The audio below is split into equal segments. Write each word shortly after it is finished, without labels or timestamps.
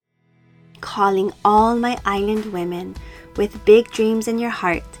calling all my island women with big dreams in your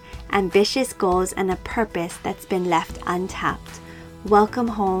heart, ambitious goals, and a purpose that's been left untapped. Welcome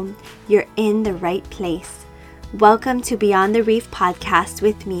home. You're in the right place. Welcome to Beyond the Reef podcast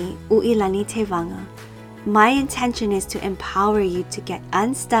with me, Uilani Tevanga. My intention is to empower you to get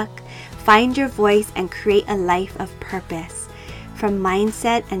unstuck, find your voice, and create a life of purpose. From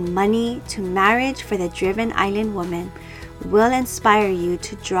mindset and money to marriage for the driven island woman, will inspire you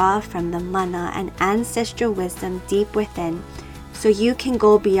to draw from the mana and ancestral wisdom deep within so you can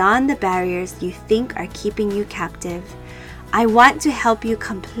go beyond the barriers you think are keeping you captive. I want to help you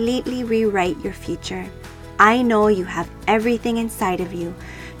completely rewrite your future. I know you have everything inside of you.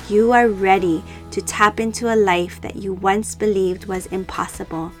 You are ready to tap into a life that you once believed was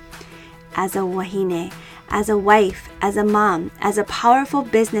impossible. As a wahine, as a wife, as a mom, as a powerful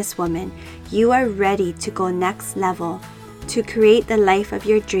businesswoman, you are ready to go next level, to create the life of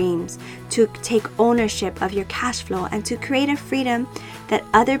your dreams, to take ownership of your cash flow, and to create a freedom that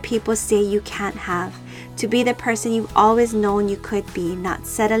other people say you can't have, to be the person you've always known you could be, not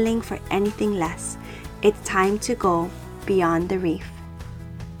settling for anything less. It's time to go beyond the reef.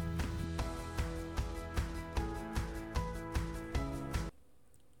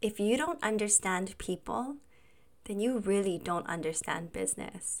 If you don't understand people, then you really don't understand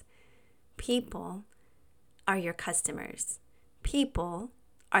business. People are your customers. People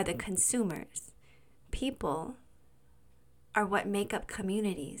are the consumers. People are what make up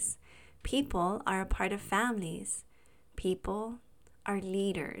communities. People are a part of families. People are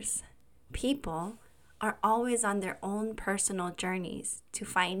leaders. People are always on their own personal journeys to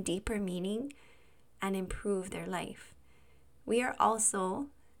find deeper meaning and improve their life. We are also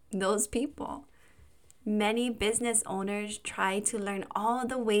those people. Many business owners try to learn all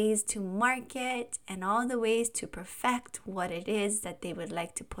the ways to market and all the ways to perfect what it is that they would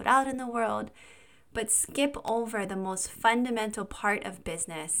like to put out in the world, but skip over the most fundamental part of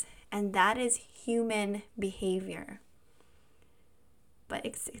business, and that is human behavior. But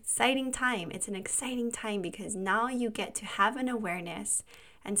it's an exciting time. It's an exciting time because now you get to have an awareness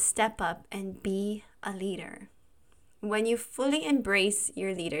and step up and be a leader. When you fully embrace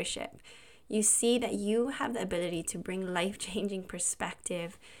your leadership, you see that you have the ability to bring life-changing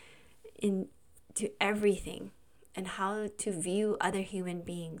perspective into everything and how to view other human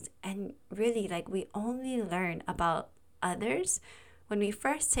beings. And really, we only learn about others when we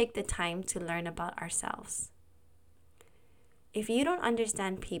first take the time to learn about ourselves. If you don't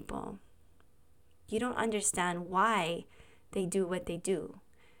understand people, you don't understand why they do what they do.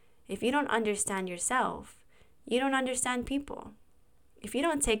 If you don't understand yourself, you don't understand people. If you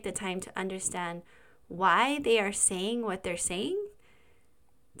don't take the time to understand why they are saying what they're saying,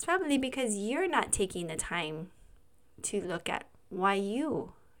 it's probably because you're not taking the time to look at why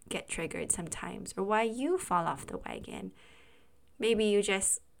you get triggered sometimes or why you fall off the wagon. Maybe you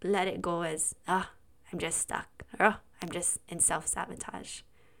just let it go as, I'm just stuck, or I'm just in self-sabotage.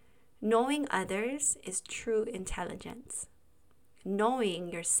 Knowing others is true intelligence. Knowing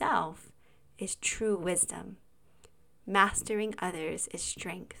yourself is true wisdom. Mastering others is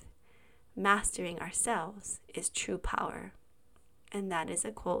strength. Mastering ourselves is true power. And that is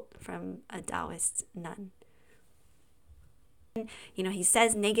a quote from a Taoist nun. He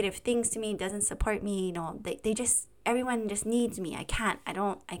says negative things to me, doesn't support me, everyone just needs me. I can't. And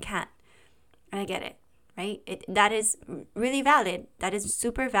I get it, right? That is really valid. That is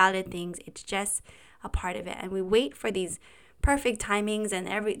super valid things. It's just a part of it. And we wait for these perfect timings and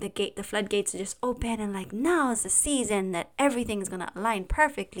the floodgates to just open and now is the season that everything's going to align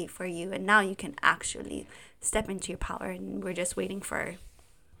perfectly for you, and now you can actually step into your power. And we're just waiting for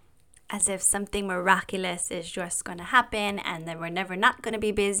as if something miraculous is just going to happen, and then we're never not going to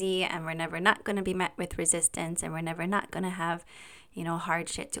be busy, and we're never not going to be met with resistance, and we're never not going to have hard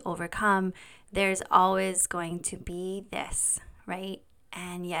shit to overcome. There's always going to be this, right?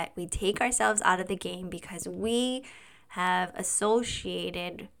 And yet we take ourselves out of the game because we have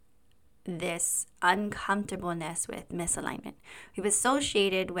associated this uncomfortableness with misalignment. We've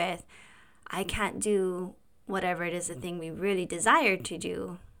associated with, I can't do whatever it is, the thing we really desire to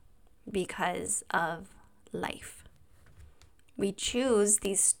do because of life. We choose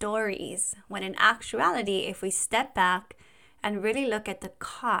these stories when in actuality, if we step back and really look at the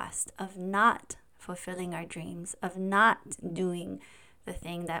cost of not fulfilling our dreams, of not doing the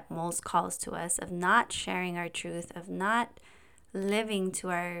thing that most calls to us, of not sharing our truth, of not living to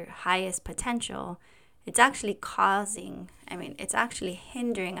our highest potential, it's actually it's actually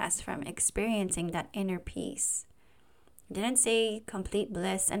hindering us from experiencing that inner peace. I didn't say complete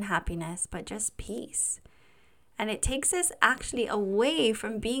bliss and happiness, but just peace. And it takes us actually away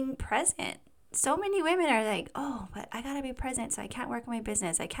from being present. So many women are like, oh, but I gotta be present, so I can't work on my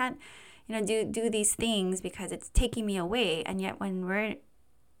business. I can't, do these things because it's taking me away. And yet when we're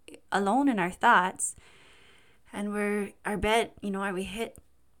alone in our thoughts and our bed, we hit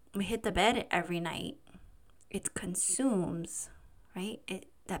the bed every night, it consumes, right?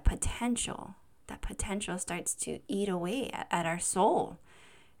 That potential starts to eat away at our soul.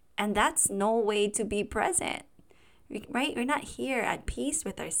 And that's no way to be present, right? We're not here at peace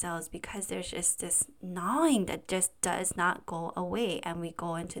with ourselves because there's just this gnawing that just does not go away. And we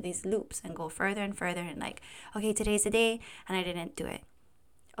go into these loops and go further and further and like, okay, today's the day and I didn't do it.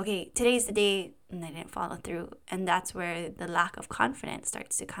 Okay, today's the day and I didn't follow through. And that's where the lack of confidence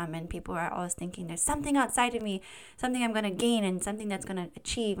starts to come. And people are always thinking there's something outside of me, something I'm going to gain and something that's going to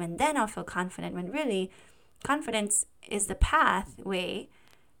achieve. And then I'll feel confident, when really confidence is the pathway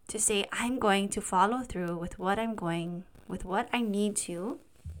to say, I'm going to follow through with what I need to,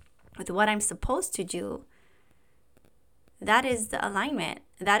 with what I'm supposed to do. That is the alignment.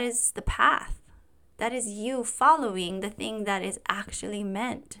 That is the path. That is you following the thing that is actually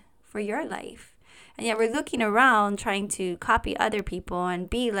meant for your life. And yet we're looking around trying to copy other people and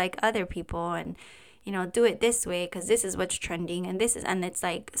be like other people and, do it this way because this is what's trending and it's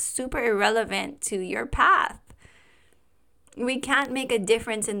like super irrelevant to your path. We can't make a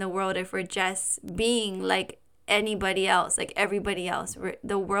difference in the world if we're just being like anybody else, like everybody else.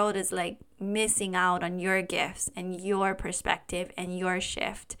 The world is like missing out on your gifts and your perspective and your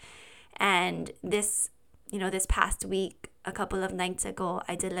shift. And this past week, a couple of nights ago,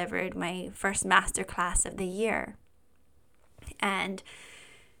 I delivered my first masterclass of the year. And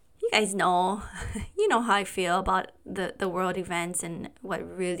you guys know, how I feel about the world events and what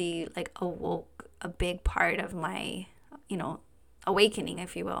really like awoke a big part of my awakening,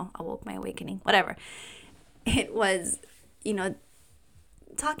 if you will, awoke my awakening, whatever. It was,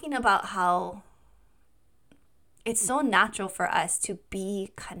 talking about how it's so natural for us to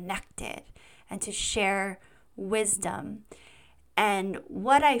be connected and to share wisdom. And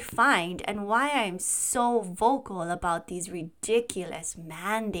what I find and why I'm so vocal about these ridiculous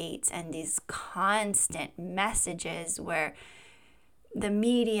mandates and these constant messages where the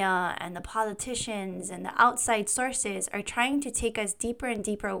media and the politicians and the outside sources are trying to take us deeper and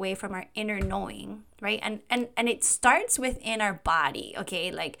deeper away from our inner knowing, right? And it starts within our body,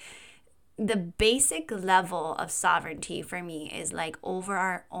 okay? Like the basic level of sovereignty for me is like over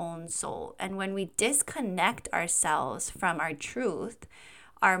our own soul. And when we disconnect ourselves from our truth,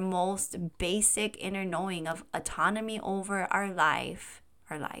 our most basic inner knowing of autonomy over our life,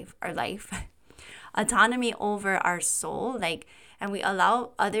 autonomy over our soul, and we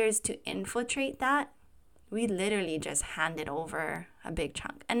allow others to infiltrate that, we literally just hand it over a big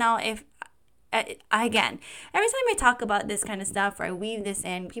chunk. And now again, every time I talk about this kind of stuff or I weave this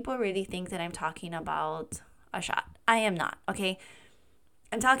in, people really think that I'm talking about a shot. I am not, okay?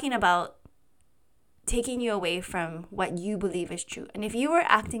 I'm talking about taking you away from what you believe is true. And if you are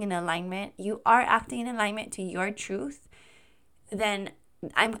acting in alignment, you are acting in alignment to your truth, then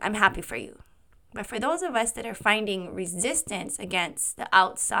I'm happy for you. But for those of us that are finding resistance against the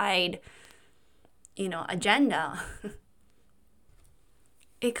outside, agenda,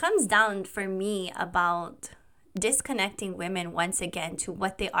 it comes down for me about disconnecting women once again to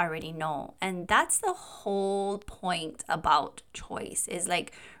what they already know. And that's the whole point about choice, is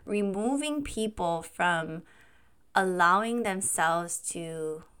like removing people from allowing themselves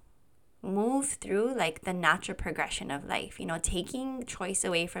to move through like the natural progression of life. Taking choice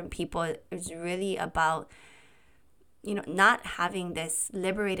away from people is really about not having this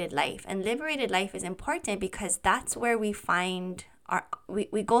liberated life. And liberated life is important because that's where we find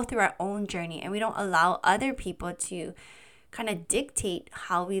we go through our own journey, and we don't allow other people to kind of dictate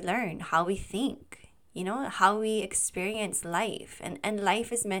how we learn, how we think, how we experience life. And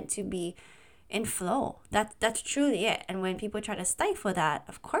life is meant to be in flow. That's truly it. And when people try to stifle that,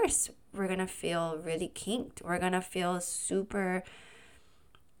 of course, we're going to feel really kinked. We're going to feel super,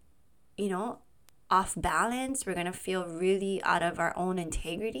 off balance. We're going to feel really out of our own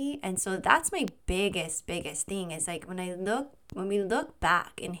integrity. And so that's my biggest thing, is like when we look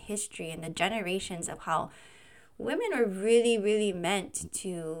back in history and the generations of how women are really, really meant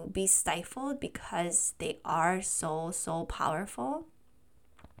to be stifled because they are so, so powerful.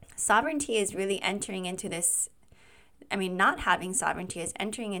 Sovereignty is really entering into this. Not having sovereignty is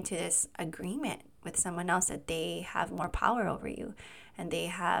entering into this agreement with someone else that they have more power over you, and they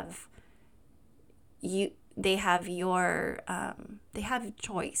have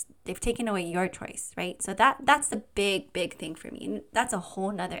choice. They've taken away your choice, right? So that's the big thing for me. And that's a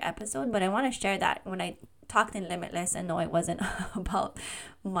whole nother episode, but I want to share that when I talked in Limitless, and no, it wasn't about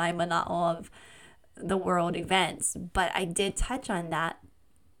my mana'o of the world events, but I did touch on that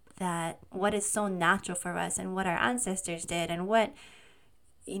what is so natural for us and what our ancestors did and what,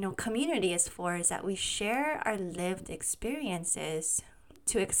 community is for, is that we share our lived experiences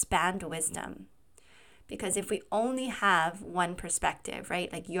to expand wisdom. Because if we only have one perspective,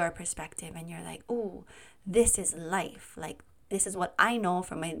 right, like your perspective, and you're like, oh, this is life, like this is what I know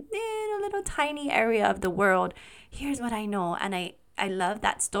from my little tiny area of the world, here's what I know. And I love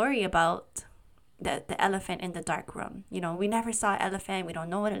that story about the elephant in the dark room. We never saw an elephant. We don't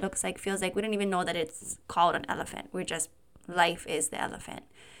know what it looks like, feels like. We don't even know that it's called an elephant. We're just, life is the elephant.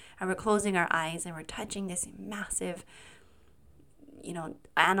 And we're closing our eyes and we're touching this massive,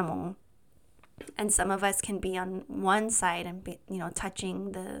 animal. And some of us can be on one side and be,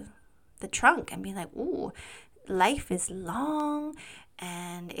 touching the trunk and be like, ooh, life is long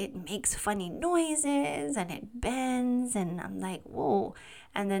and it makes funny noises and it bends. And I'm like, whoa.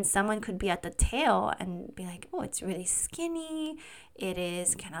 And then someone could be at the tail and be like, oh, it's really skinny. It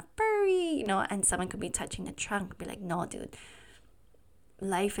is kind of furry, and someone could be touching the trunk, be like, no, dude,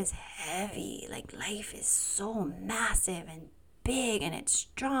 life is heavy. Like, life is so massive and big and it's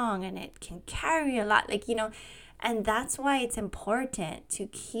strong and it can carry a lot. And that's why it's important to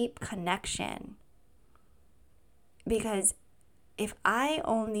keep connection. Because if I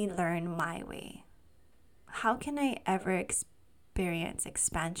only learn my way, how can I ever experience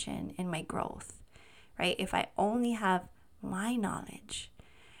expansion in my growth, right? If I only have my knowledge.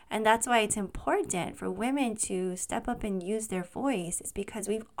 And that's why it's important for women to step up and use their voice, is because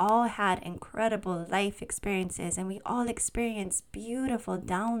we've all had incredible life experiences and we all experience beautiful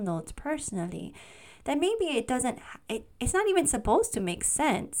downloads personally that maybe it's not even supposed to make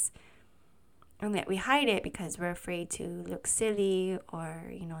sense. And that we hide it because we're afraid to look silly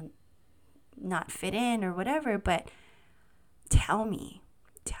or, not fit in or whatever. But tell me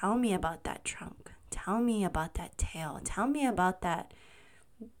about that trunk. Tell me about that tail. Tell me about that,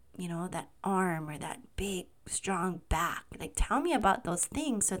 that arm or that big, strong back. Like, tell me about those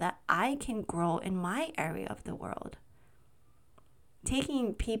things so that I can grow in my area of the world.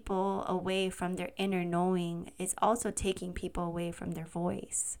 Taking people away from their inner knowing is also taking people away from their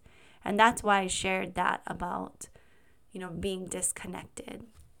voice. And that's why I shared that about, being disconnected.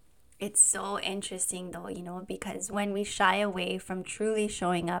 It's so interesting though, because when we shy away from truly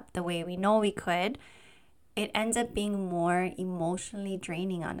showing up the way we know we could, it ends up being more emotionally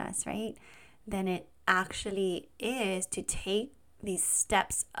draining on us, right? Than it actually is to take these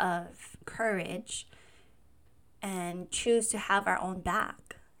steps of courage and choose to have our own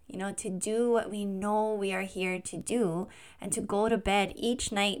back. To do what we know we are here to do, and to go to bed each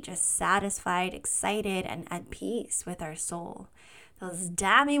night just satisfied, excited, and at peace with our soul. Those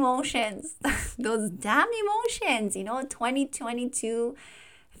damn emotions, 2022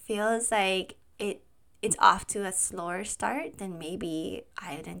 feels like it's off to a slower start than maybe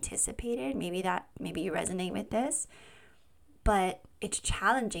I had anticipated. Maybe you resonate with this, but it's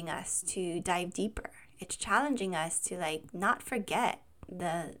challenging us to dive deeper. It's challenging us to not forget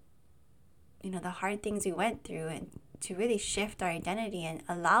the hard things we went through, and to really shift our identity and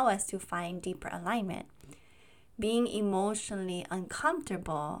allow us to find deeper alignment. Being emotionally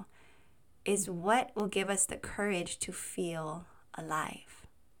uncomfortable is what will give us the courage to feel alive.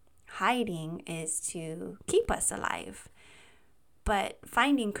 Hiding is to keep us alive. But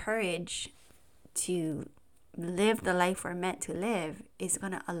finding courage to live the life we're meant to live is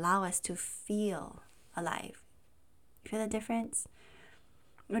going to allow us to feel alive. Feel the difference?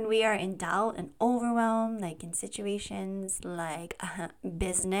 When we are in doubt and overwhelmed, like in situations like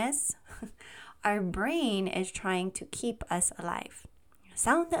business, our brain is trying to keep us alive.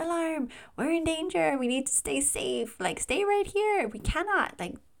 Sound the alarm. We're in danger. We need to stay safe. Stay right here. We cannot.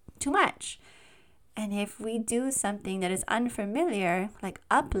 Too much. And if we do something that is unfamiliar, like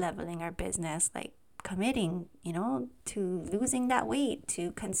up-leveling our business, like committing, to losing that weight,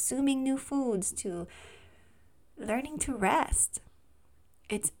 to consuming new foods, to learning to rest,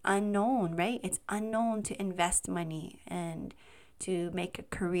 it's unknown, right? It's unknown to invest money and to make a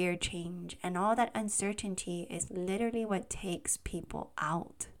career change. And all that uncertainty is literally what takes people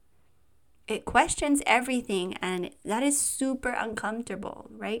out. It questions everything, and that is super uncomfortable,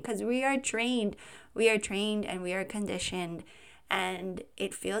 right? Because we are trained and we are conditioned, and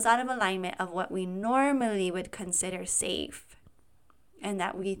it feels out of alignment of what we normally would consider safe. And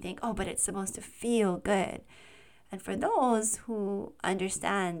that we think, oh, but it's supposed to feel good. And for those who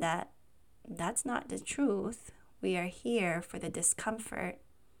understand that that's not the truth, we are here for the discomfort,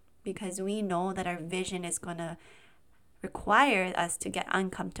 because we know that our vision is going to require us to get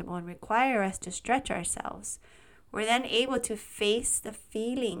uncomfortable and require us to stretch ourselves, we're then able to face the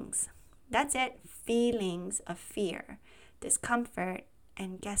feelings. That's it, feelings of fear, discomfort,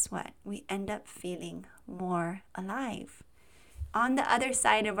 and guess what? We end up feeling more alive on the other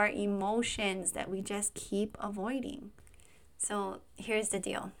side of our emotions that we just keep avoiding. So here's the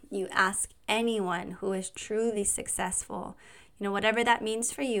deal. You ask anyone who is truly successful, whatever that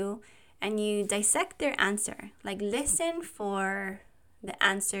means for you, and you dissect their answer. Like, listen for the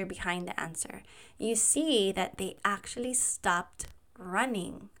answer behind the answer. You see that they actually stopped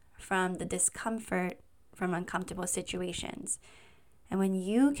running from the discomfort from uncomfortable situations. And when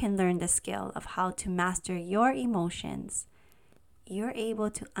you can learn the skill of how to master your emotions, you're able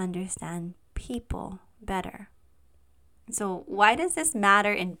to understand people better. So why does this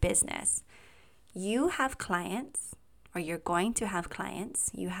matter in business? You have clients, or you're going to have clients.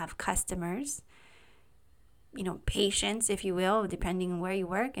 You have customers, patients, if you will, depending on where you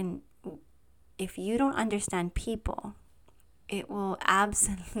work. And if you don't understand people, it will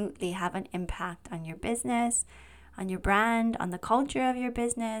absolutely have an impact on your business, on your brand, on the culture of your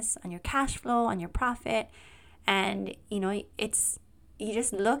business, on your cash flow, on your profit. And, you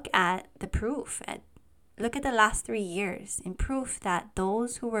just look at the proof. Look at the last 3 years in proof that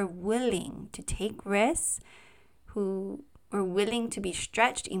those who were willing to take risks, who were willing to be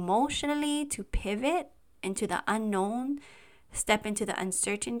stretched emotionally, to pivot into the unknown, step into the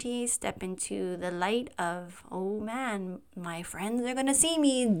uncertainty, step into the light of, oh man, my friends are going to see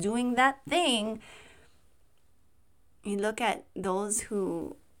me doing that thing. You look at those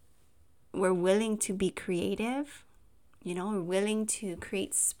who were willing to be creative, willing to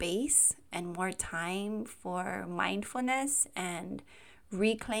create space and more time for mindfulness and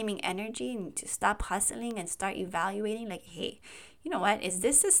reclaiming energy, and to stop hustling and start evaluating, like, hey, you know what? Is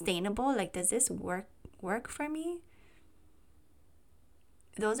this sustainable? Like, does this work for me?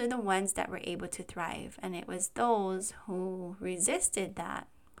 Those are the ones that were able to thrive. And it was those who resisted that,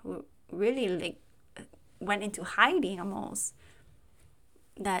 who really went into hiding almost,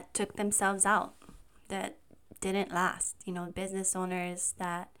 that took themselves out, that didn't last. Business owners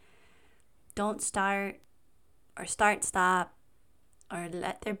that don't start, or stop, or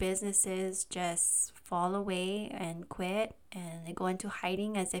let their businesses just fall away and quit, and they go into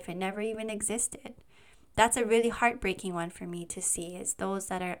hiding as if it never even existed. That's a really heartbreaking one for me to see, is those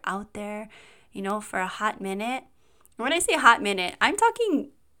that are out there, for a hot minute. When I say hot minute, I'm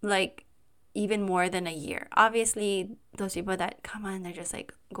talking like even more than a year. Obviously, those people that come on, they're just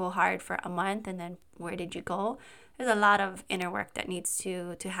like go hard for a month and then where did you go? There's a lot of inner work that needs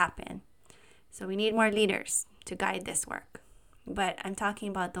to happen. So we need more leaders to guide this work. But I'm talking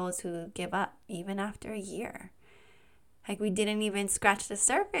about those who give up even after a year. Like, we didn't even scratch the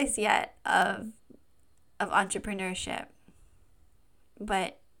surface yet of entrepreneurship.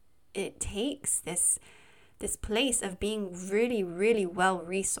 But it takes this place of being really, really well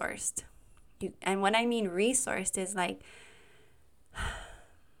resourced. And what I mean resourced is like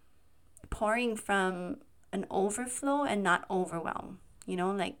pouring from an overflow and not overwhelm.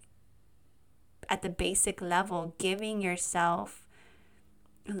 Like at the basic level, giving yourself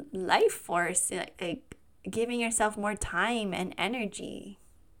life force, like giving yourself more time and energy.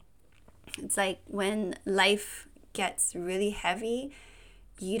 It's like when life gets really heavy,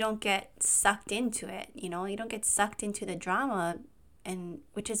 you don't get sucked into it. You don't get sucked into the drama. And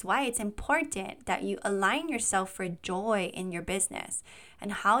which is why it's important that you align yourself for joy in your business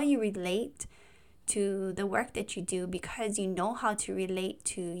and how you relate to the work that you do, because you know how to relate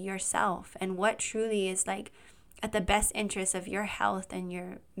to yourself and what truly is like at the best interest of your health and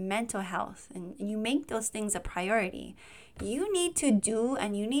your mental health. And you make those things a priority. You need to do,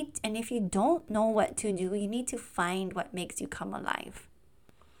 and if you don't know what to do, you need to find what makes you come alive.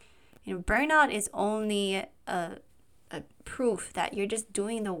 Burnout is only a proof that you're just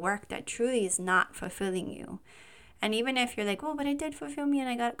doing the work that truly is not fulfilling you. And even if you're like, oh, but it did fulfill me and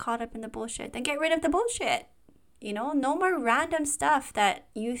I got caught up in the bullshit, then get rid of the bullshit. No more random stuff that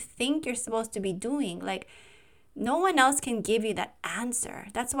you think you're supposed to be doing. Like, no one else can give you that answer.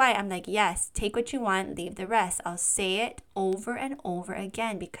 That's why I'm like, yes, take what you want, leave the rest. I'll say it over and over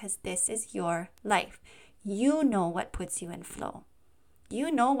again because this is your life. You know what puts you in flow. You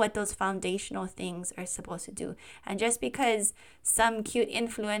know what those foundational things are supposed to do. And just because some cute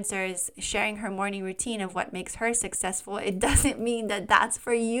influencer is sharing her morning routine of what makes her successful, it doesn't mean that that's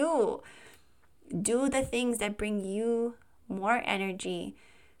for you. Do the things that bring you more energy,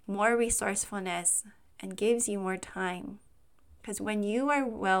 more resourcefulness, and gives you more time. Because when you are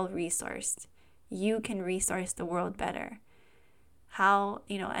well resourced, you can resource the world better.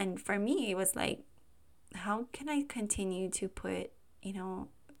 And for me, it was like, how can I continue to put,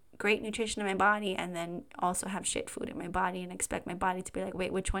 great nutrition in my body and then also have shit food in my body and expect my body to be like,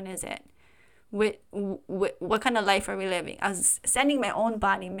 wait, which one is it? What kind of life are we living? I was sending my own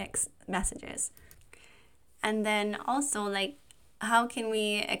body mixed messages. And then also, like, how can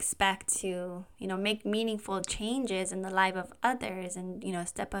we expect to, make meaningful changes in the life of others and,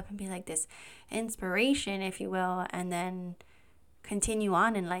 step up and be like this inspiration, if you will, and then continue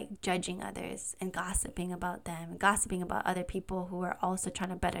on and like judging others and gossiping about them, gossiping about other people who are also trying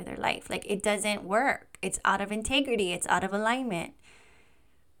to better their life. Like, it doesn't work. It's out of integrity. It's out of alignment.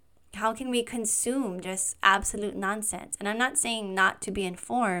 How can we consume just absolute nonsense? And I'm not saying not to be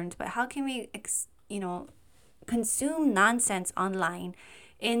informed, but how can we, consume nonsense online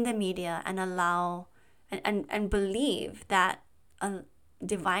in the media and allow and believe that a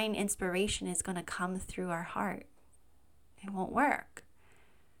divine inspiration is going to come through our heart? It won't work.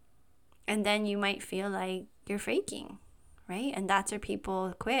 And then you might feel like you're faking, right? And that's where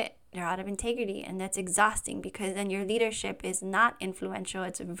people quit. They're out of integrity, and that's exhausting because then your leadership is not influential.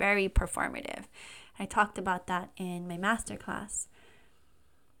 It's very performative. I talked about that in my masterclass.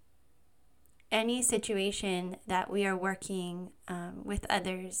 Any situation that we are working with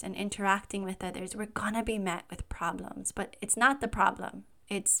others and interacting with others, we're going to be met with problems. But it's not the problem.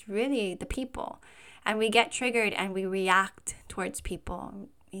 It's really the people. And we get triggered and we react towards people,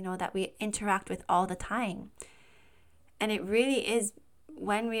 that we interact with all the time. And it really is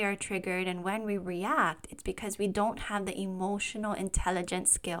when we are triggered and when we react, it's because we don't have the emotional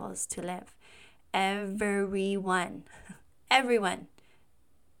intelligence skills to live. Everyone,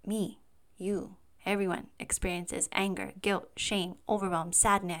 me, you, everyone experiences anger, guilt, shame, overwhelm,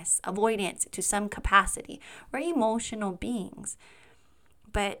 sadness, avoidance to some capacity. We're emotional beings.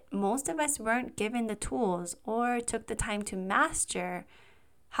 But most of us weren't given the tools or took the time to master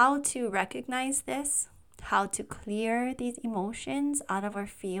how to recognize this, how to clear these emotions out of our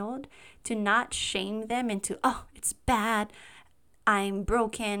field, to not shame them into, oh, it's bad, I'm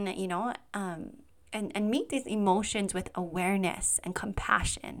broken, and meet these emotions with awareness and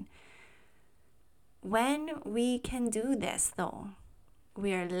compassion. When we can do this, though,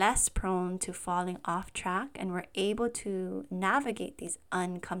 we are less prone to falling off track and we're able to navigate these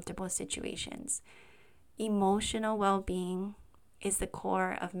uncomfortable situations. Emotional well-being is the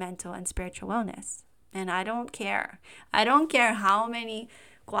core of mental and spiritual wellness. And I don't care. I don't care how many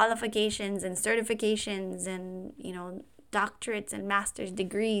qualifications and certifications and, doctorates and master's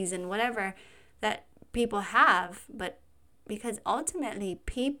degrees and whatever that people have. But because ultimately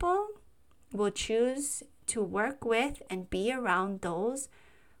people will choose to work with and be around those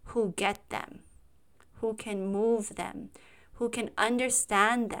who get them, who can move them, who can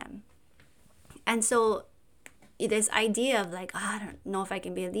understand them. And so this idea of like, I don't know if I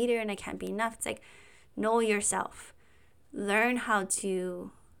can be a leader and I can't be enough. It's like, know yourself. Learn how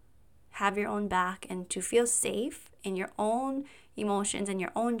to have your own back and to feel safe in your own emotions and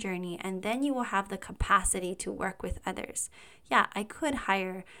your own journey. And then you will have the capacity to work with others. Yeah, I could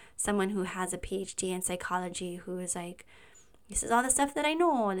hire someone who has a PhD in psychology who is like, this is all the stuff that I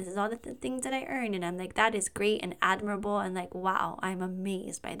know, and this is all the things that I earned. And I'm like, that is great and admirable. And like, wow, I'm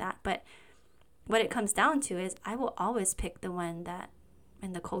amazed by that. But what it comes down to is I will always pick the one that,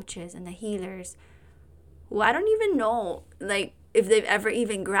 and the coaches and the healers who I don't even know, like, if they've ever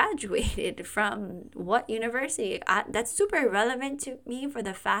even graduated from what university. That's super relevant to me for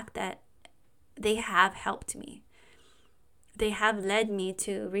the fact that they have helped me. They have led me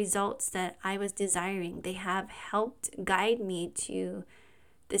to results that I was desiring. They have helped guide me to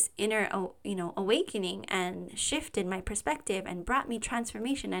this inner, awakening and shifted my perspective and brought me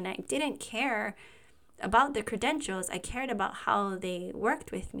transformation. And I didn't care about the credentials. I cared about how they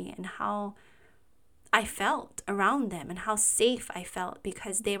worked with me and how I felt around them and how safe I felt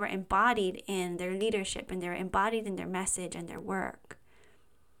because they were embodied in their leadership and they're embodied in their message and their work.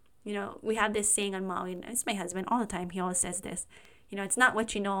 We have this saying on Maui, and it's my husband all the time. He always says this, it's not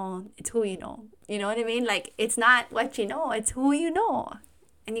what you know, it's who you know. You know what I mean? Like, it's not what you know, it's who you know.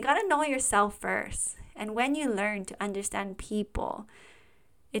 And you got to know yourself first. And when you learn to understand people,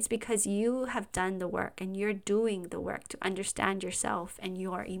 it's because you have done the work and you're doing the work to understand yourself and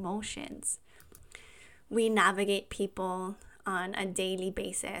your emotions. We navigate people on a daily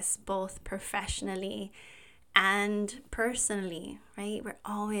basis, both professionally and personally, right? We're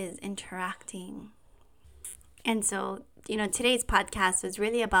always interacting. And so, today's podcast was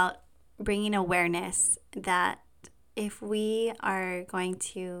really about bringing awareness that if we are going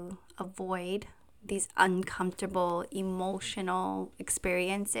to avoid these uncomfortable emotional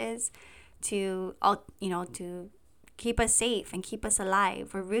experiences to keep us safe and keep us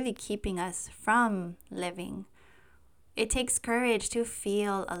alive. We're really keeping us from living. It takes courage to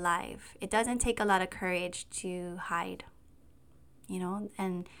feel alive. It doesn't take a lot of courage to hide,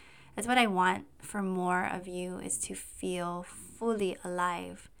 and that's what I want for more of you, is to feel fully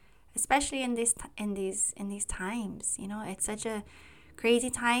alive, especially in these times. It's such a crazy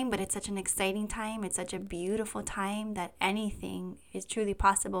time, but it's such an exciting time. It's such a beautiful time that anything is truly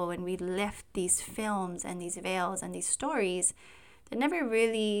possible when we lift these films and these veils and these stories that never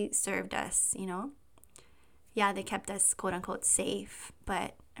really served us. Yeah, they kept us quote unquote safe,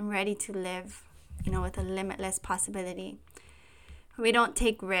 but I'm ready to live, with a limitless possibility. We don't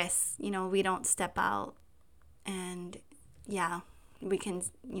take risks, we don't step out, and yeah, we can,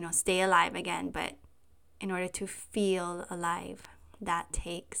 stay alive again. But in order to feel alive, that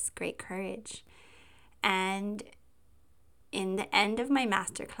takes great courage. And in the end of my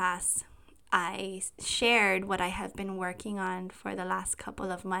masterclass, I shared what I have been working on for the last couple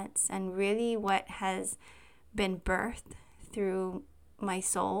of months, and really what has been birthed through my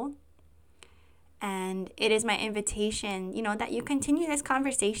soul. And it is my invitation, that you continue this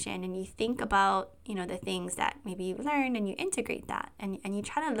conversation and you think about, the things that maybe you've learned, and you integrate that, and you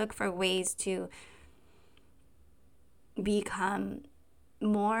try to look for ways to become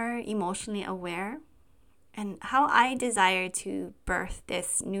more emotionally aware. And how I desire to birth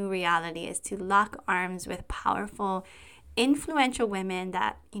this new reality is to lock arms with powerful, influential women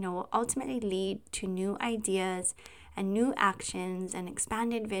that, will ultimately lead to new ideas and new actions and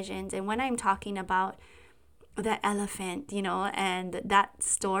expanded visions. And when I'm talking about the elephant, and that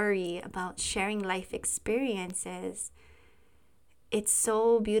story about sharing life experiences, it's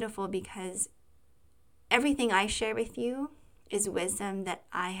so beautiful because everything I share with you is wisdom that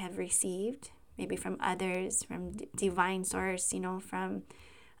I have received, maybe from others, from divine source, from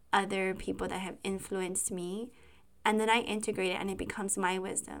other people that have influenced me. And then I integrate it and it becomes my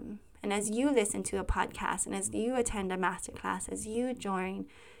wisdom. And as you listen to a podcast, and as you attend a masterclass, as you join,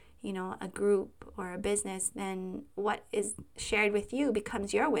 a group or a business, then what is shared with you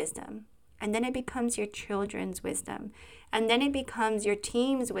becomes your wisdom. And then it becomes your children's wisdom. And then it becomes your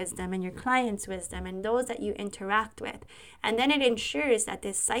team's wisdom and your client's wisdom and those that you interact with. And then it ensures that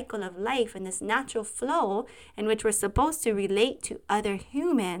this cycle of life and this natural flow in which we're supposed to relate to other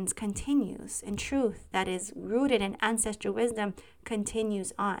humans continues. And truth that is rooted in ancestral wisdom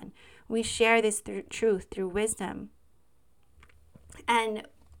continues on. We share this truth through wisdom. And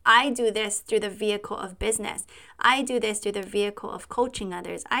I do this through the vehicle of business. I do this through the vehicle of coaching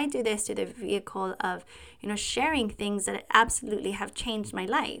others. I do this through the vehicle of, sharing things that absolutely have changed my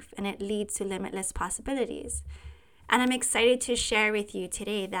life, and it leads to limitless possibilities. And I'm excited to share with you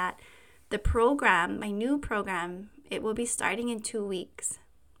today that the program, my new program, it will be starting in 2 weeks,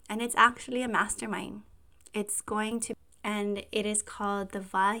 and it's actually a mastermind. And it is called the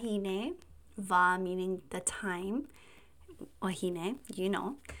Wahine, Va meaning the time, Wahine,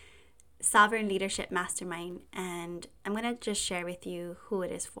 Sovereign Leadership Mastermind. And I'm going to just share with you who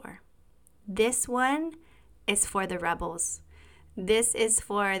it is for. This one is for the rebels. This is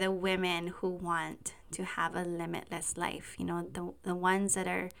for the women who want to have a limitless life. The ones that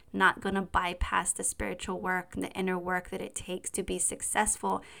are not going to bypass the spiritual work and the inner work that it takes to be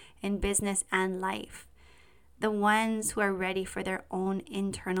successful in business and life. The ones who are ready for their own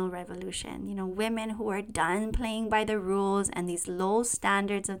internal revolution. Women who are done playing by the rules and these low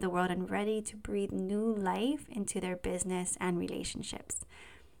standards of the world and ready to breathe new life into their business and relationships.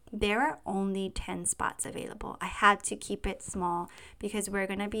 There are only 10 spots available. I had to keep it small because we're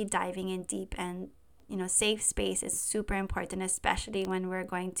going to be diving in deep, and safe space is super important, especially when we're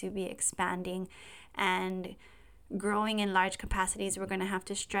going to be expanding and growing in large capacities. We're going to have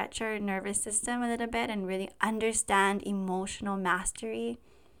to stretch our nervous system a little bit and really understand emotional mastery.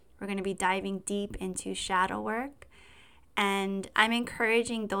 We're going to be diving deep into shadow work. And I'm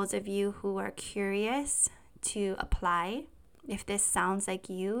encouraging those of you who are curious to apply. If this sounds like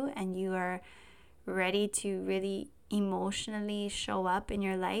you and you are ready to really emotionally show up in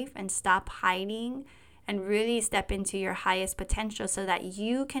your life and stop hiding and really step into your highest potential so that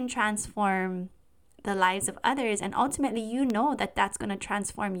you can transform the lives of others, and ultimately that that's going to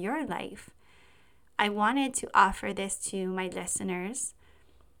transform your life. I wanted to offer this to my listeners.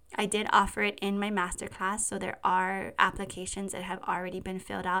 I did offer it in my masterclass, so there are applications that have already been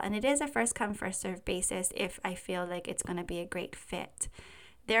filled out, and it is a first come first serve basis if I feel like it's going to be a great fit.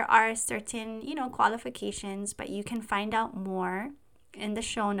 There are certain qualifications, but you can find out more in the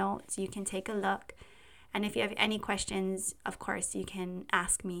show notes. You can take a look. And if you have any questions, of course, you can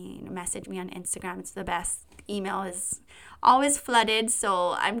ask me, message me on Instagram. It's the best. Email is always flooded,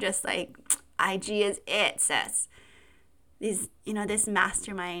 so I'm just like, IG is it, sis. this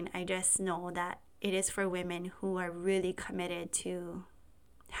mastermind, I just know that it is for women who are really committed to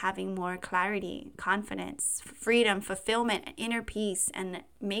having more clarity, confidence, freedom, fulfillment, inner peace, and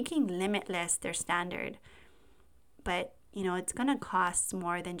making limitless their standard. But, it's going to cost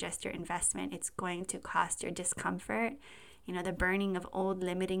more than just your investment. It's going to cost your discomfort, the burning of old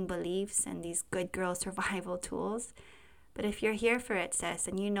limiting beliefs and these good girl survival tools. But if you're here for it, sis,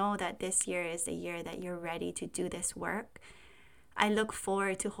 and you know that this year is the year that you're ready to do this work, I look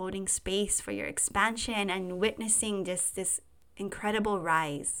forward to holding space for your expansion and witnessing just this incredible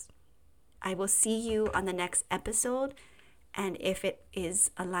rise. I will see you on the next episode. And if it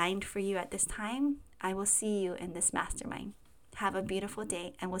is aligned for you at this time, I will see you in this mastermind. Have a beautiful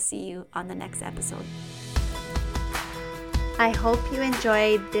day, and we'll see you on the next episode. I hope you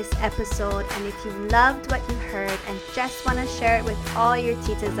enjoyed this episode, and if you loved what you heard and just want to share it with all your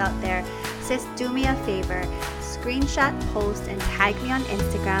titas out there, sis, do me a favor. Screenshot, post, and tag me on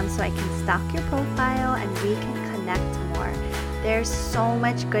Instagram so I can stalk your profile and we can connect more. There's so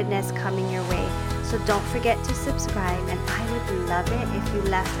much goodness coming your way, so don't forget to subscribe, and I would love it if you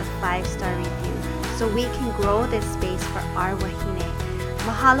left a 5-star review so we can grow this space for our wahine.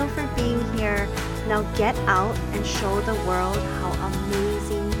 Mahalo for being here. Now get out and show the world how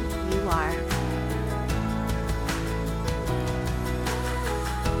amazing you are.